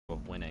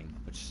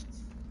which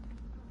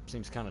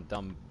seems kind of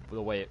dumb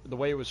the way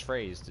it was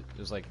phrased. It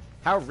was like,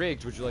 how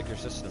rigged would you like your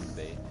system to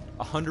be?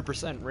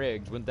 100%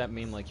 rigged. Wouldn't that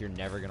mean like you're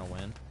never gonna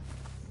win?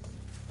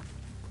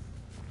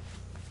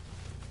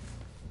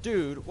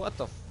 Dude, what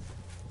the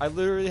I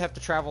literally have to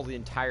travel the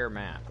entire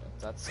map.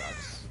 That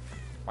sucks.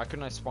 Why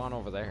couldn't I spawn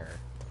over there?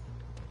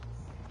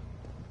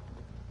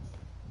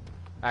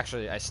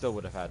 Actually, I still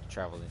would have had to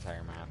travel the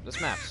entire map. This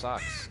map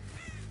sucks.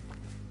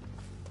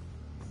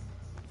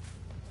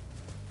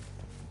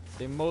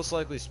 They most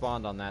likely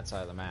spawned on that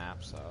side of the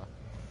map, so...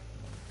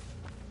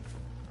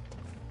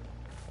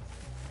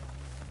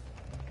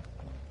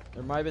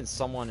 There might have been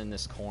someone in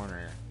this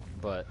corner,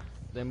 but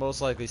they most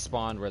likely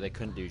spawned where they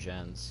couldn't do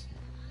gens.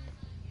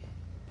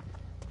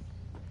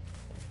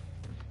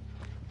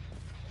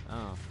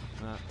 Oh,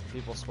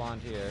 people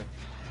spawned here.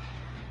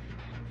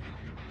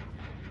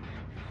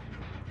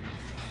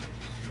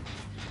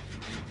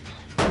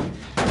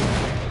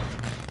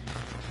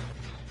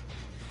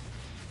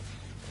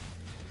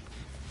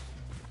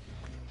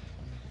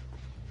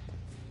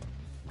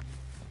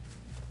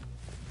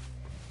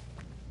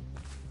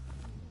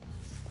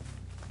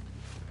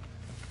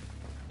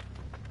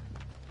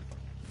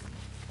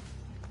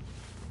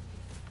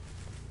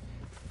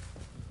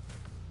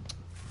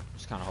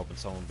 Just kind of hoping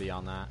someone would be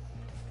on that.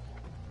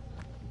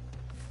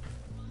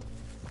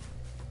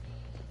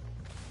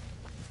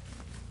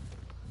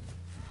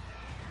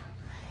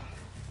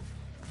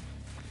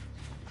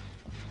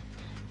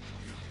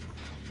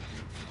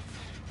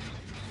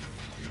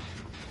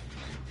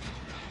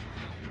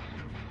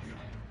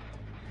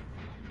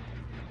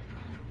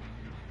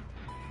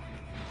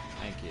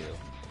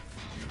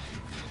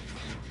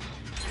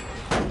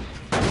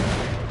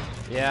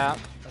 Yeah,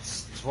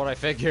 that's what I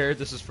figured.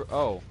 This is for...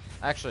 Oh,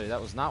 actually, that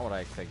was not what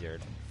I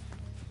figured.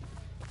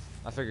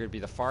 I figured it'd be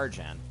the far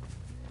gen.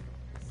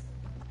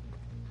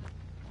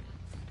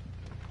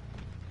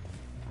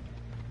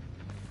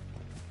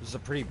 This is a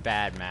pretty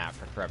bad map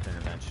for Corrupt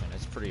Intervention.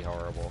 It's pretty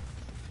horrible.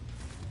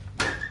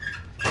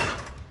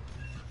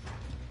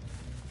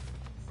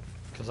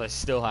 Because I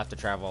still have to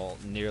travel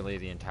nearly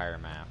the entire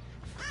map.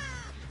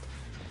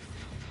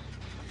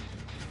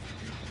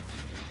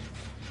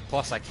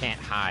 Plus, I can't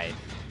hide.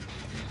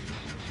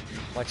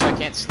 Like, so I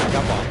can't sneak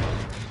up on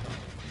them.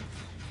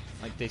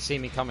 Like, they see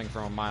me coming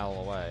from a mile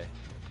away.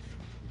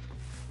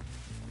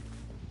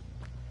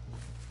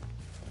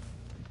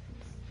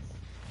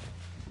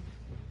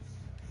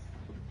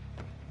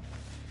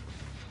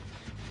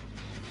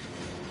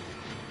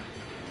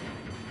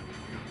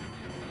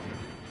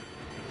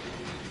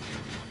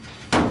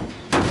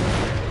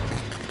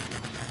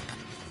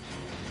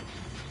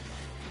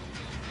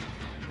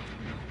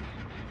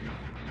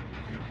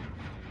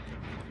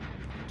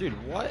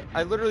 Dude, what?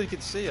 I literally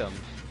could see him.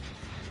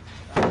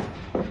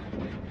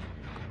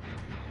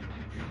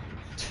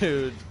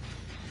 Dude.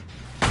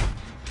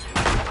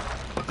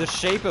 The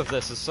shape of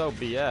this is so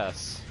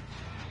BS.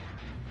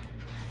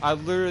 I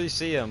literally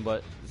see him,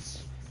 but...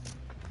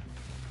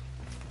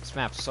 This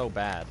map's so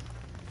bad.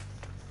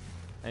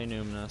 Hey,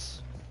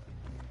 Numinous.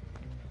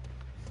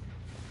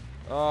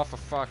 Oh, for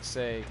fuck's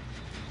sake.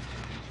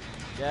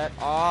 Get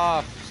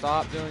off!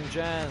 Stop doing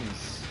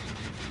gens!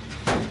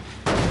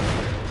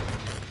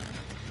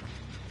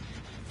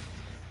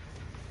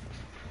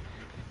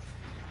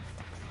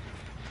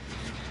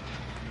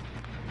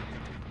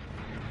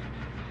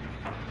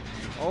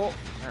 Oh,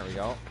 there we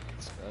go.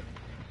 That's good.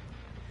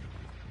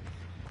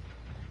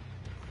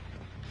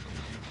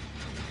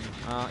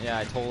 Yeah,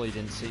 I totally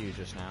didn't see you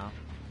just now.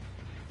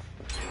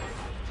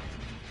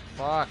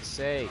 Fuck's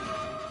sake.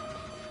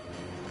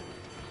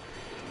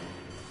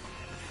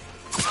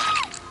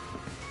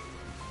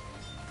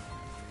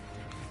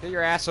 Get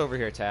your ass over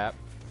here, Tap.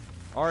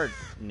 Or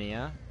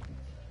Nia.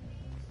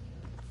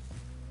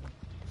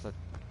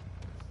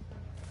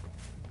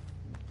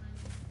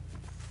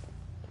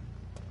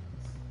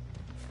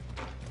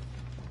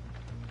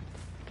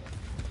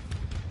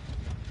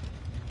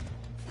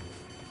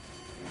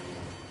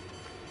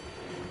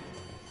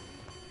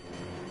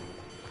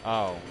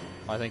 Oh,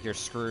 I think you're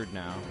screwed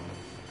now.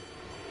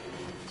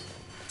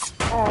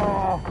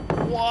 Oh,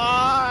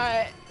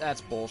 what?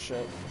 That's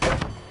bullshit.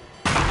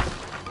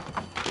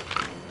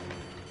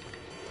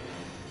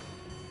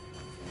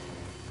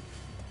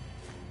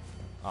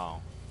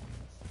 Oh.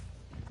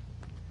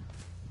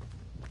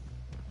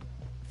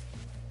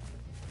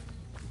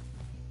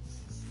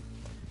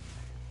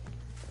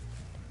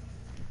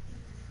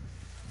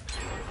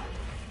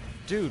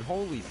 Dude,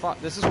 holy fuck.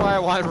 This is why I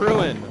want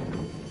Ruin.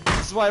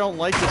 This is why I don't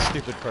like this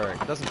stupid perk.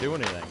 It doesn't do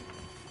anything.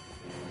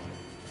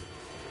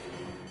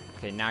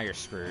 Okay, now you're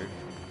screwed.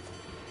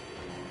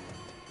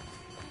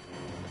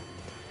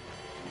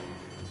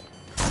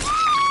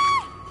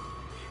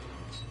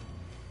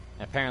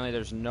 Apparently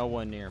there's no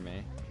one near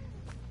me.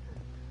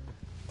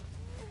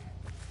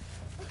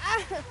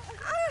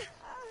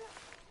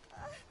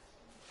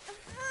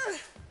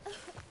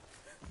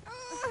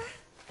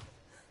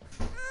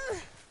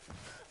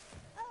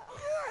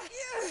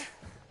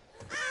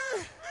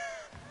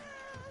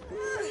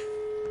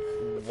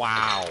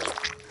 Wow.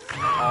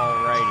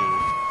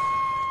 Alrighty.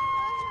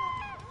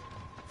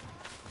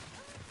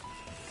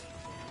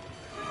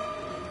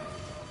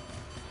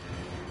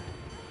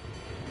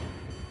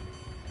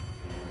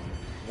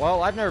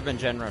 Well, I've never been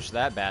gen rushed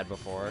that bad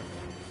before.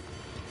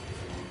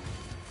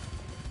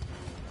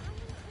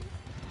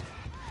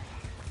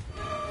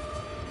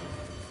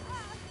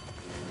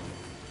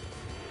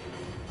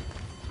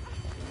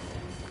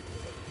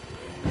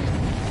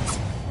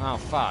 Oh,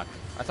 fuck.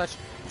 I thought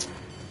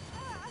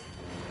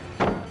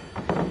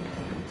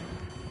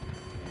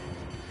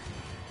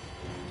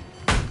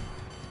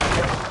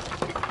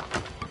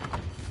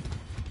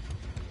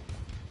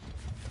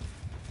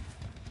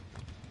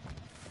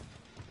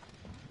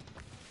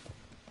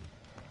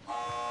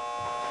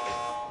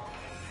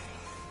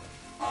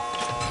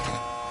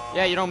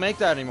Yeah, you don't make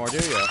that anymore, do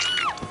you?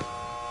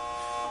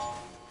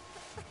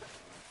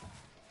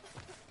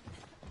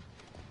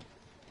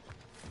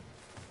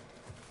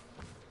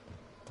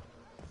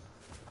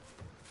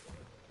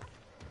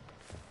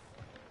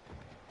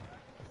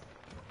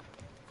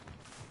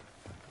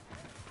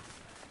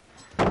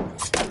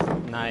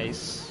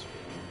 Nice.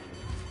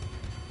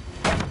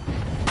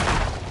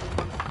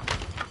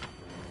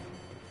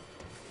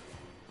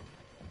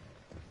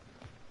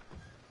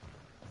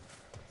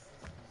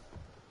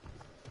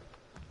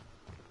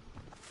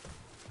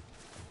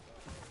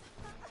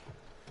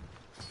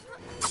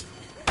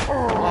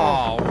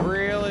 Oh,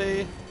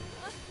 really?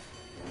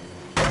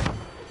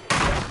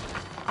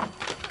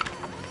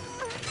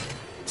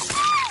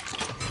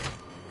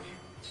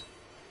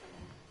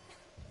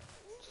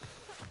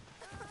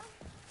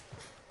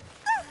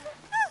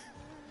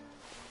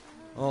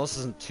 Well, this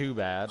isn't too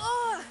bad.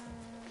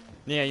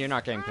 Yeah, you're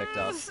not getting picked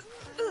up.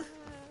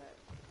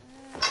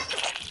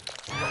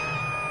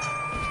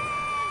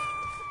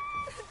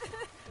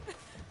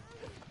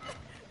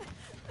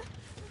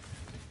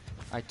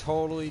 I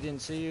totally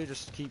didn't see you.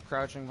 Just keep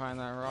crouching behind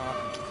that rock.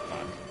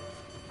 Fuck.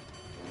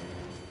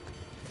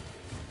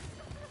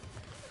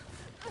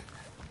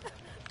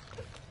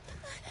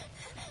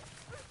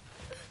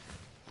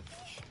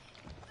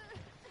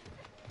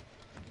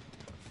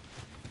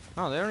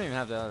 Oh, they don't even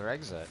have the other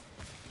exit.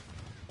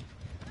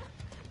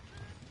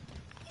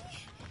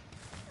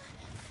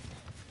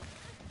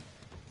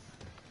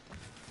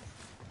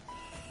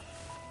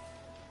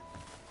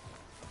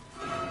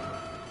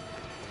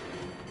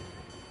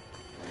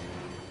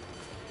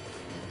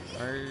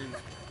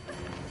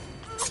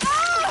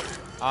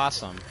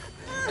 Awesome.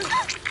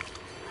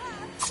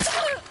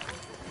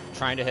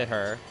 Trying to hit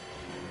her.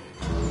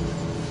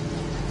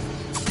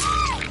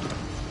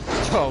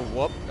 Oh,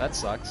 whoop. That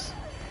sucks.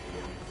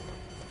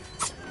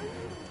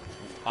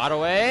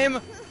 Auto aim.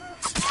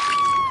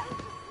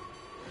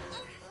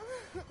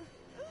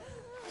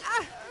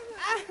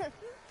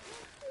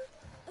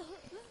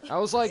 That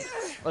was like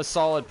a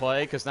solid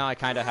play, because now I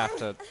kind of have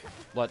to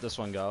let this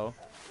one go.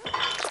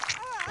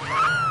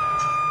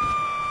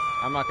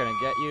 I'm not gonna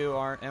get you,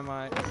 am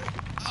I?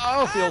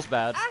 Oh, feels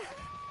bad.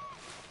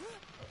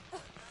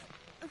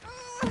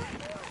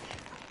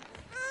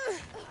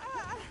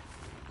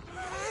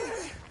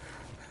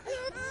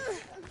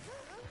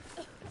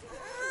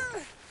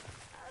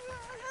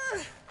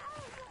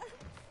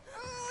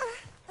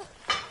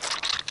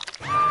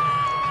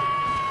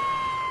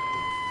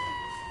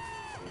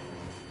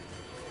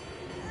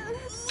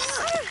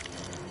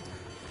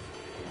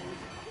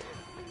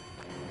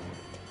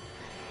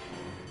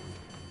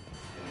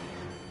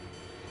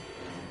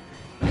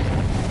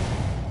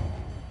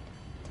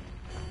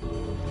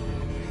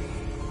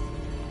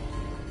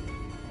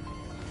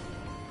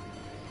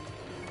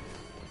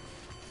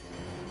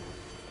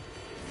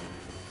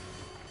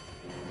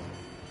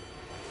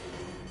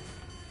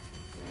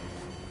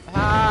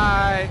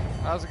 Hi!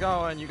 How's it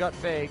going? You got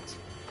faked.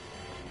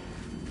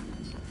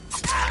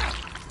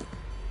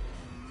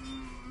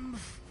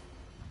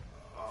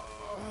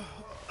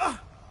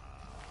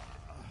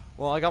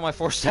 Well, I got my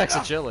 4 stacks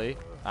of chili.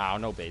 Oh,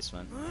 no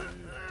basement.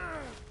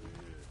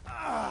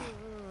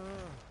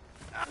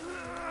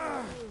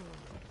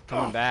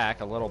 Coming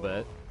back a little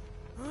bit.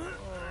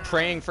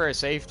 Praying for a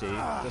safety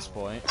at this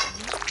point.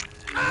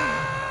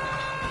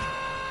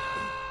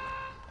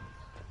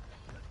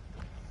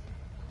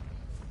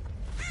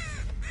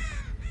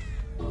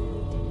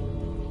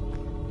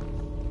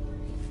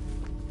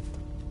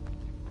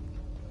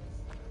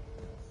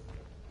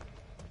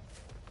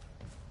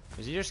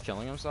 Is he just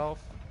killing himself?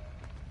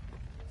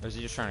 Or is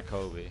he just trying to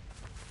Kobe?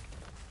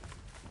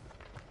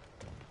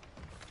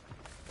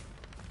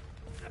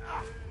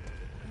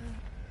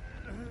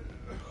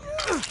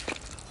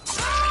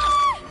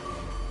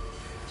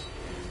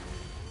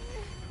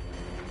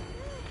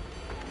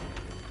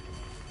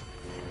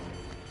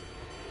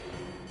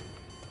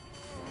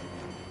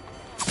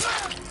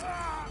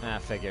 Ah,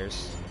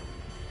 figures.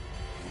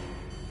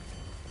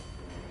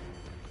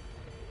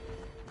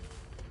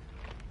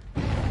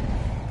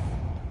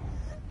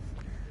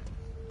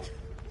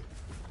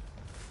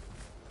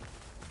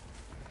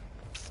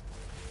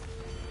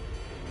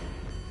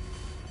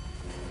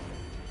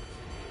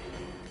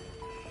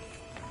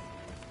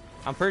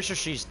 I'm pretty sure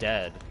she's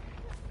dead.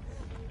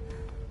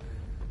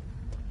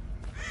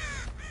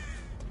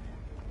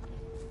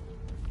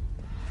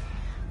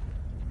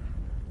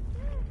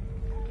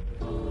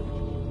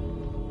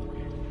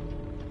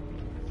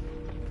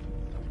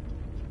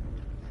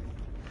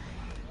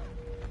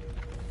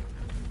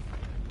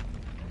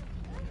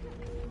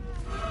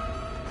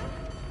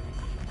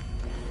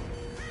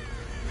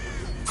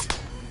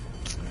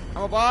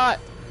 Robot!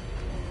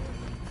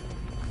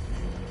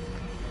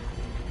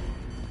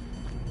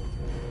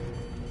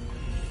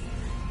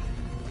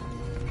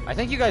 I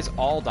think you guys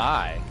all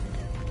die.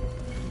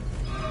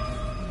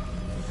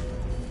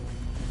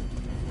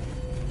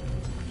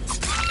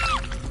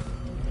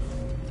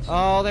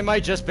 Oh, they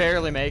might just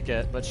barely make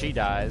it, but she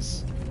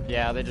dies.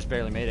 Yeah, they just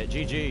barely made it.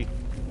 GG.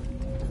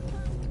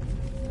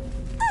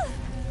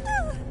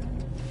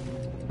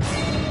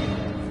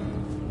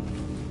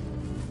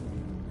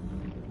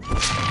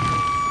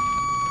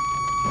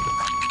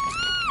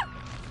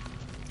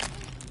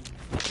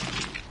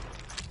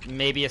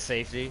 Maybe a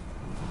safety.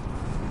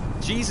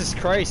 Jesus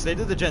Christ, they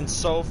did the gen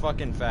so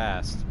fucking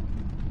fast.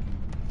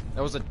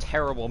 That was a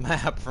terrible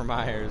map for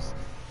Myers.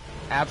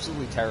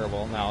 Absolutely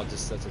terrible. No,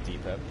 just that's a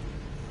deep hit.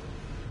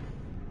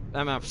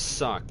 That map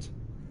sucked.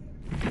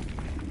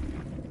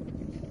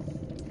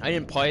 I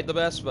didn't play it the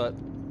best, but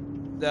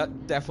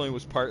that definitely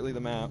was partly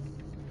the map.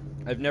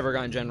 I've never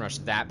gotten gen rush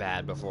that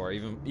bad before,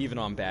 even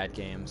on bad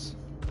games.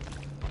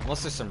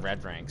 Unless there's some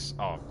red ranks.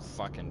 Oh,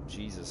 fucking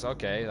Jesus.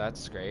 Okay,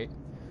 that's great.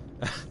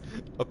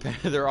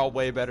 They're all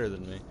way better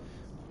than me.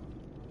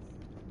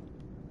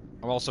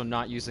 I'm also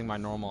not using my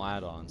normal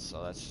add-ons,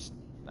 so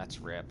that's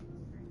rip.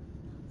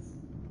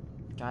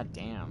 God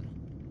damn.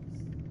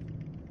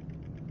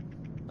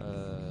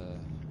 Oh,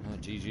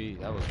 GG.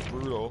 That was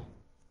brutal.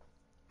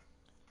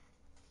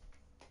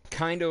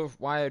 Kind of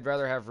why I'd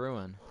rather have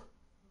Ruin.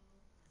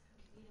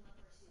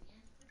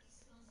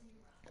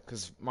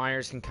 Because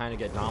Myers can kind of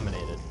get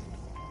dominated.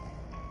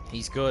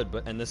 He's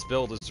good, and this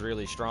build is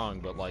really strong,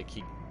 but like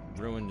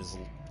Ruin is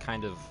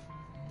kind of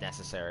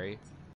necessary.